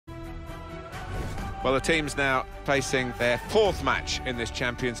Well, the team's now facing their fourth match in this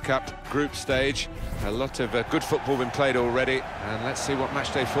Champions Cup group stage. A lot of good football been played already, and let's see what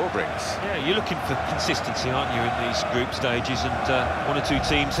match day 4 brings. Yeah, you're looking for consistency, aren't you, in these group stages, and one or two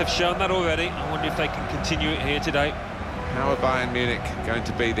teams have shown that already. I wonder if they can continue it here today. How are Bayern Munich going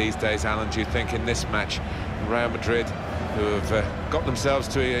to be these days, Alan, do you think, in this match? Real Madrid, who have got themselves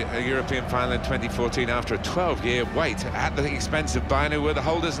to a European final in 2014 after a 12-year wait at the expense of Bayern, who were the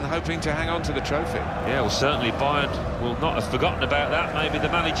holders and hoping to hang on to the trophy. Yeah, well, certainly Bayern will not have forgotten about that. Maybe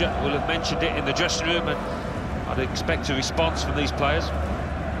the manager will have mentioned it in the dressing room, and I'd expect a response from these players.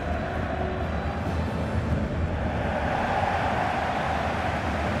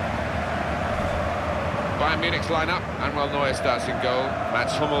 Bayern Munich's line-up. Manuel Neuer starts in goal.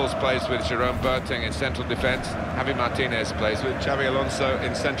 Mats Hummels plays with Jerome Boateng in central defence. Javi Martinez plays with Xabi Alonso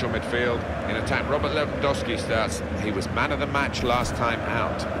in central midfield. In attack, Robert Lewandowski starts. He was man of the match last time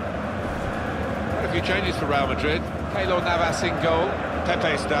out. A few changes for Real Madrid. Keylor Navas in goal.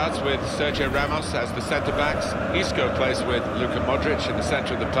 Pepe starts with Sergio Ramos as the centre-backs. Isco plays with Luka Modric in the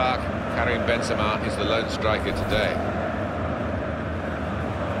centre of the park. Karim Benzema is the lone striker today.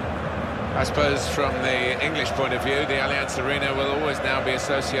 I suppose from the English point of view, the Allianz Arena will always now be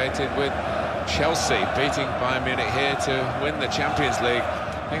associated with Chelsea beating Bayern Munich here to win the Champions League.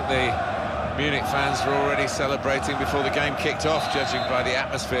 I think the Munich fans were already celebrating before the game kicked off, judging by the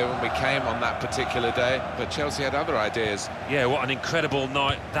atmosphere when we came on that particular day. But Chelsea had other ideas. Yeah, what an incredible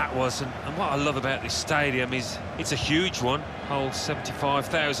night that was. And what I love about this stadium is it's a huge one, holds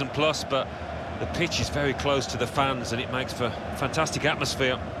 75,000 plus, but the pitch is very close to the fans and it makes for a fantastic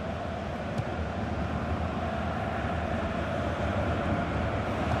atmosphere.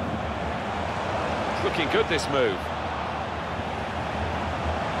 Looking good, this move.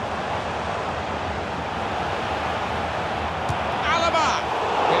 Alaba!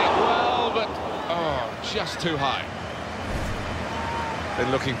 Hit it well, but just too high.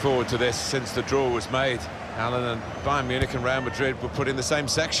 Been looking forward to this since the draw was made. Alan, and Bayern Munich and Real Madrid were put in the same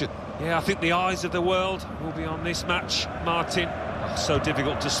section. Yeah, I think the eyes of the world will be on this match, Martin. Oh, so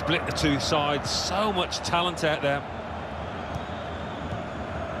difficult to split the two sides. So much talent out there.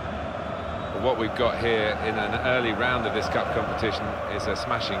 What we've got here in an early round of this cup competition is a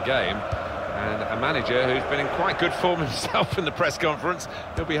smashing game, and a manager who's been in quite good form himself in the press conference.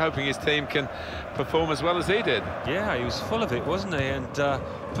 He'll be hoping his team can perform as well as he did. Yeah, he was full of it, wasn't he? And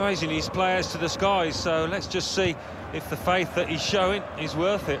praising his players to the skies. So let's just see if the faith that he's showing is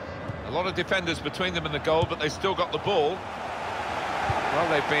worth it. A lot of defenders between them and the goal, but they've still got the ball. Well,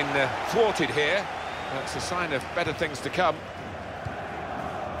 they've been thwarted here. That's a sign of better things to come.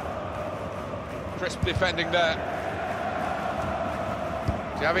 Crisp defending there.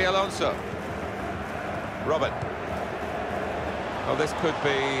 Xabi Alonso. Robin. Well, this could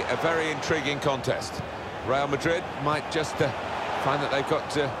be a very intriguing contest. Real Madrid might just find that they've got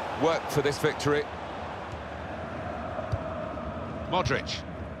to work for this victory. Modric.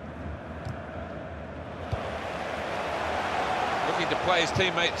 Looking to play his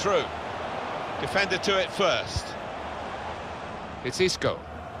teammate through. Defender to it first. It's Isco.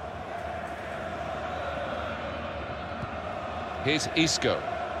 Here's Isco.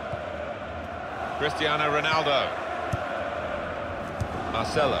 Cristiano Ronaldo.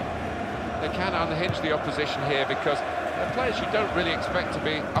 Marcelo. They can unhinge the opposition here because they're players you don't really expect to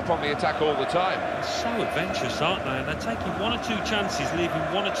be up on the attack all the time. They're so adventurous, aren't they? And they're taking one or two chances, leaving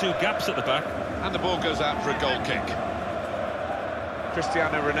one or two gaps at the back. And the ball goes out for a goal kick.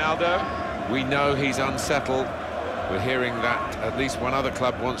 Cristiano Ronaldo. We know he's unsettled. We're hearing that at least one other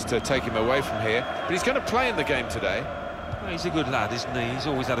club wants to take him away from here. But he's going to play in the game today. Well, he's a good lad, isn't he? He's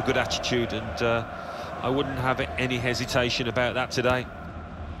always had a good attitude, and I wouldn't have any hesitation about that today.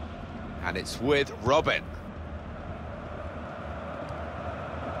 And it's with Robin.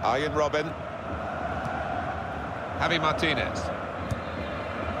 Arjen Robin. Javi Martinez.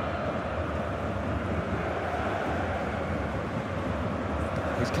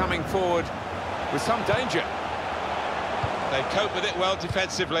 He's coming forward with some danger. They cope with it well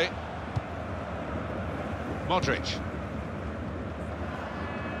defensively. Modric.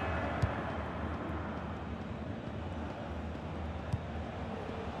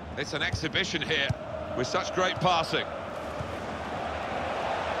 It's an exhibition here with such great passing.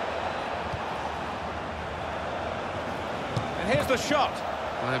 And here's the shot.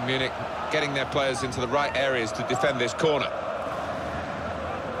 Bayern Munich getting their players into the right areas to defend this corner.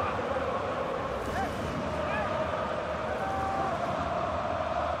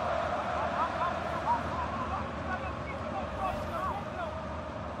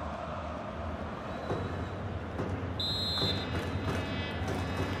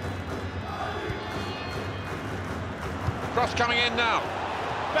 Cross coming in now.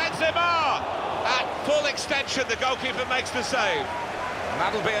 Benzema! At full extension, the goalkeeper makes the save. And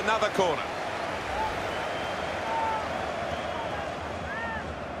that'll be another corner.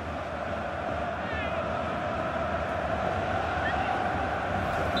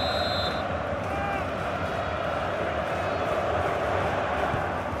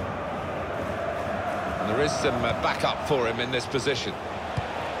 And there is some backup for him in this position.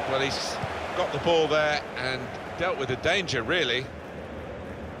 Well, he's got the ball there and dealt with the danger, really.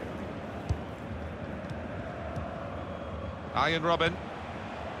 Ian Robin.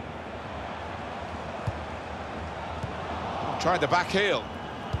 Tried the back heel.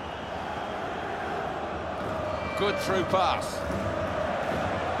 Good through pass.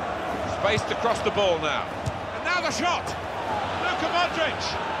 Space to cross the ball now. And now the shot! Luka Modric!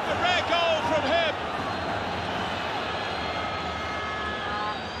 A rare goal from him!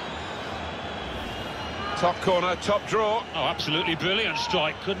 Top corner, top draw. Oh, absolutely brilliant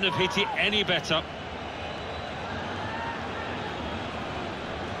strike. Couldn't have hit it any better.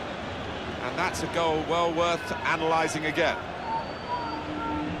 And that's a goal well worth analysing again.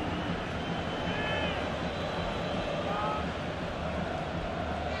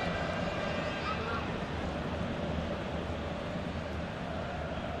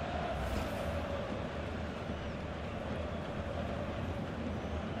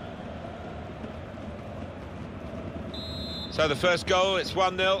 So the first goal, it's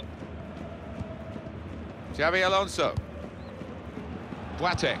 1-0. Xabi Alonso.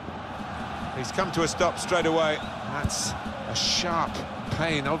 Boateng. He's come to a stop straight away. That's a sharp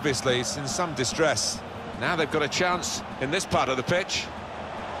pain, obviously. He's in some distress. Now they've got a chance in this part of the pitch.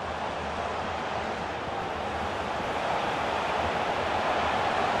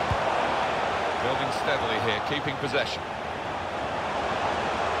 Building steadily here, keeping possession.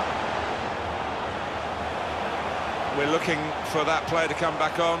 We're looking for that player to come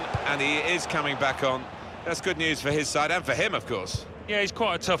back on, and he is coming back on. That's good news for his side, and for him, of course. Yeah, he's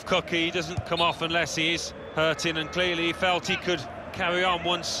quite a tough cookie. He doesn't come off unless he is hurting, and clearly he felt he could carry on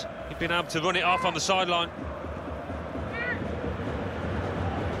once he'd been able to run it off on the sideline.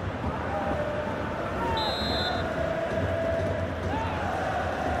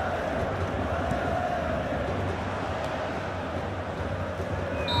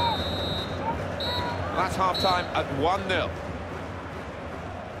 That's half-time at 1-0.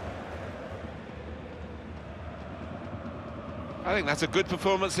 I think that's a good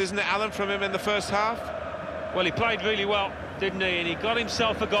performance, isn't it, Alan, from him in the first half? Well, he played really well, didn't he? And he got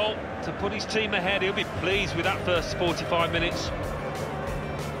himself a goal to put his team ahead. He'll be pleased with that first 45 minutes.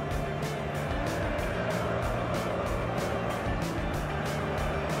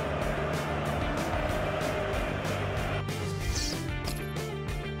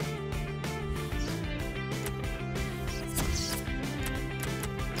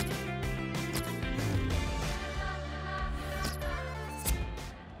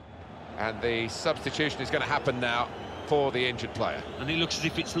 And the substitution is going to happen now for the injured player. And it looks as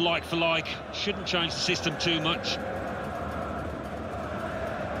if it's like for like. Shouldn't change the system too much.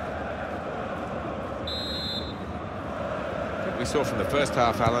 I think we saw from the first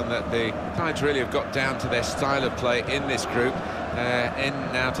half, Alan, that the sides really have got down to their style of play in this group. In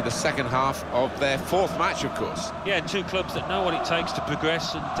now to the second half of their fourth match, of course. Yeah, two clubs that know what it takes to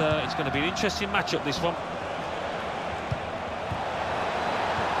progress, and it's going to be an interesting matchup, this one.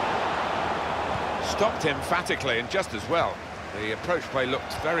 Stopped emphatically and just as well. The approach play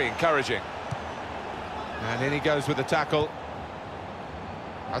looked very encouraging. And in he goes with the tackle.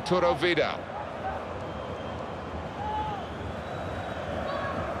 Arturo Vidal.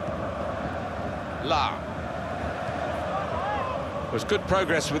 La. Was good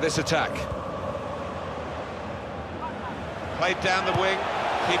progress with this attack. Played down the wing,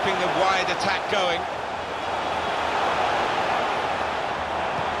 keeping the wide attack going.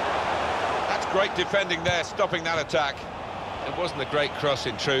 Great defending there, stopping that attack. It wasn't a great cross,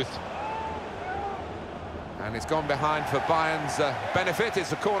 in truth. And it's gone behind for Bayern's benefit.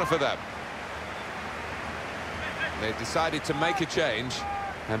 It's a corner for them. They've decided to make a change,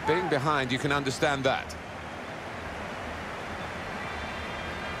 and being behind, you can understand that.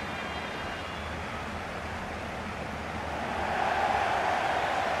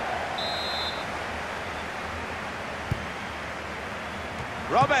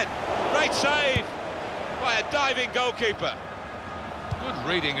 Robin, great save by a diving goalkeeper. Good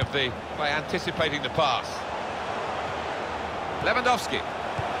reading of by anticipating the pass. Lewandowski,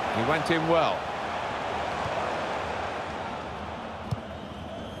 he went in well.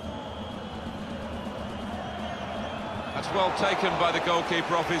 That's well taken by the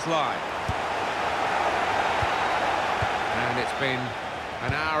goalkeeper off his line. And it's been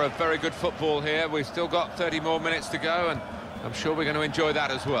an hour of very good football here. We've still got 30 more minutes to go, and I'm sure we're going to enjoy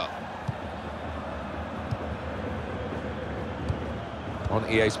that as well. On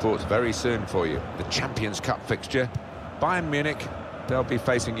EA Sports very soon for you, the Champions Cup fixture. Bayern Munich, they'll be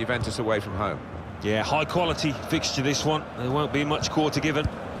facing Juventus away from home. Yeah, high-quality fixture, this one. There won't be much quarter given.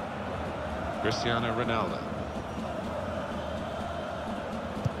 Cristiano Ronaldo.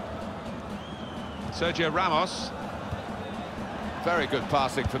 Sergio Ramos. Very good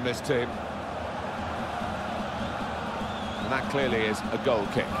passing from this team. And that clearly is a goal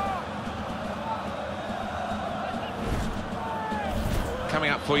kick.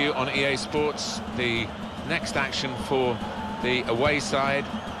 Coming up for you on EA Sports, the next action for the away side.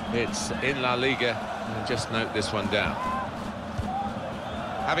 It's in La Liga, and just note this one down.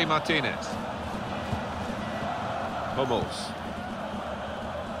 Javi Martinez. Hummels.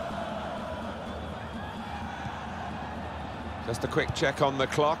 Just a quick check on the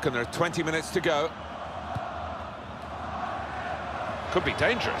clock, and there are 20 minutes to go. Could be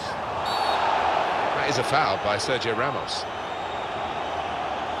dangerous. That is a foul by Sergio Ramos.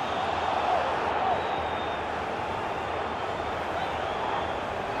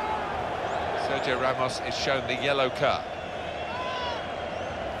 Sergio Ramos is shown the yellow card.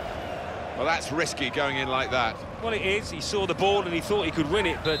 Well, that's risky going in like that. Well, it is. He saw the ball and he thought he could win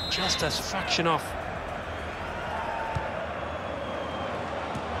it, but just a fraction off.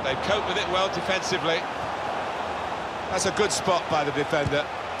 They've coped with it well defensively. That's a good spot by the defender.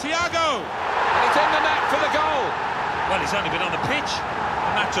 Thiago! And it's in the net for the goal! Well, he's only been on the pitch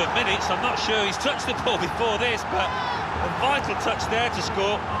a matter of minutes. I'm not sure he's touched the ball before this, but a vital touch there to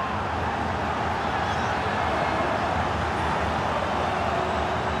score.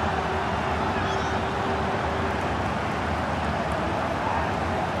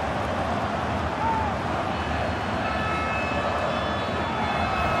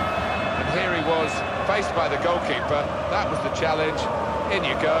 Faced by the goalkeeper, that was the challenge. In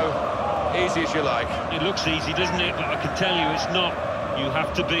you go, easy as you like. It looks easy, doesn't it? But I can tell you it's not. You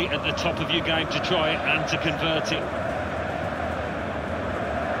have to be at the top of your game to try it and to convert it.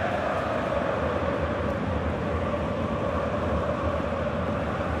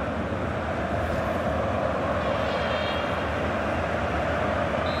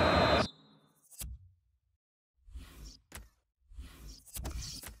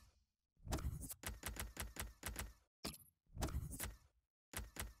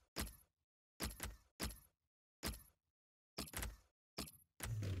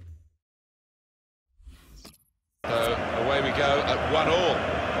 So away we go at 1-1.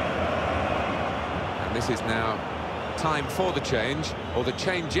 And this is now time for the change, or the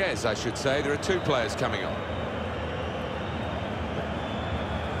changes, I should say. There are two players coming on.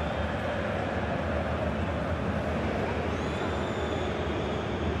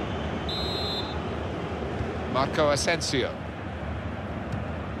 Marco Asensio.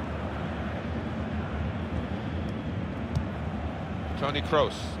 Toni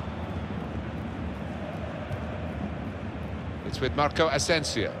Kroos. It's with Marco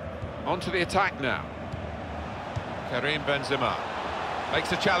Asensio. On to the attack now. Karim Benzema makes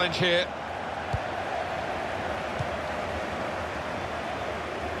the challenge here.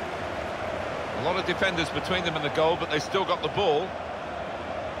 A lot of defenders between them and the goal, but they still got the ball.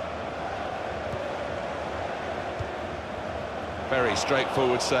 Very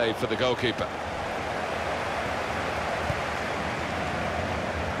straightforward save for the goalkeeper.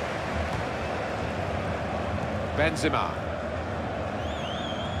 Benzema.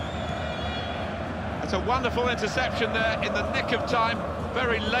 It's a wonderful interception there in the nick of time,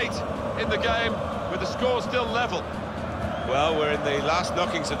 very late in the game, with the score still level. Well, we're in the last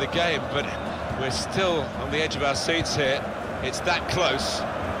knockings of the game, but we're still on the edge of our seats here. It's that close.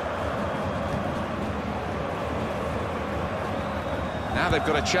 Now they've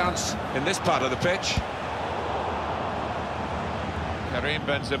got a chance in this part of the pitch. Karim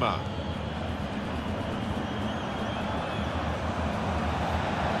Benzema.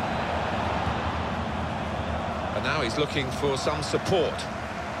 And now he's looking for some support.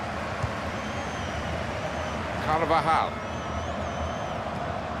 Carvajal.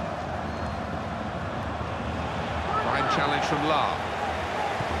 Fine challenge from La.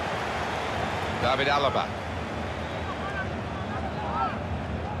 David Alaba.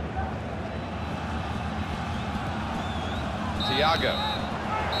 Thiago.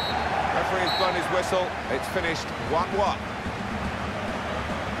 Referee has blown his whistle. It's finished 1-1.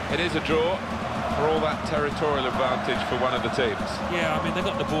 It is a draw for all that territorial advantage for one of the teams. Yeah, I mean, they've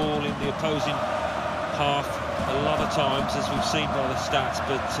got the ball in the opposing half. a lot of times, as we've seen by the stats,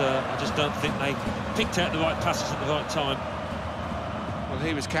 but I just don't think they picked out the right passes at the right time. Well,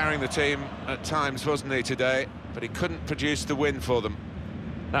 he was carrying the team at times, wasn't he, today? But he couldn't produce the win for them.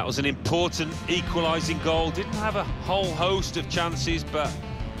 That was an important equalising goal. Didn't have a whole host of chances, but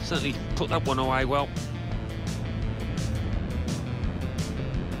certainly put that one away well.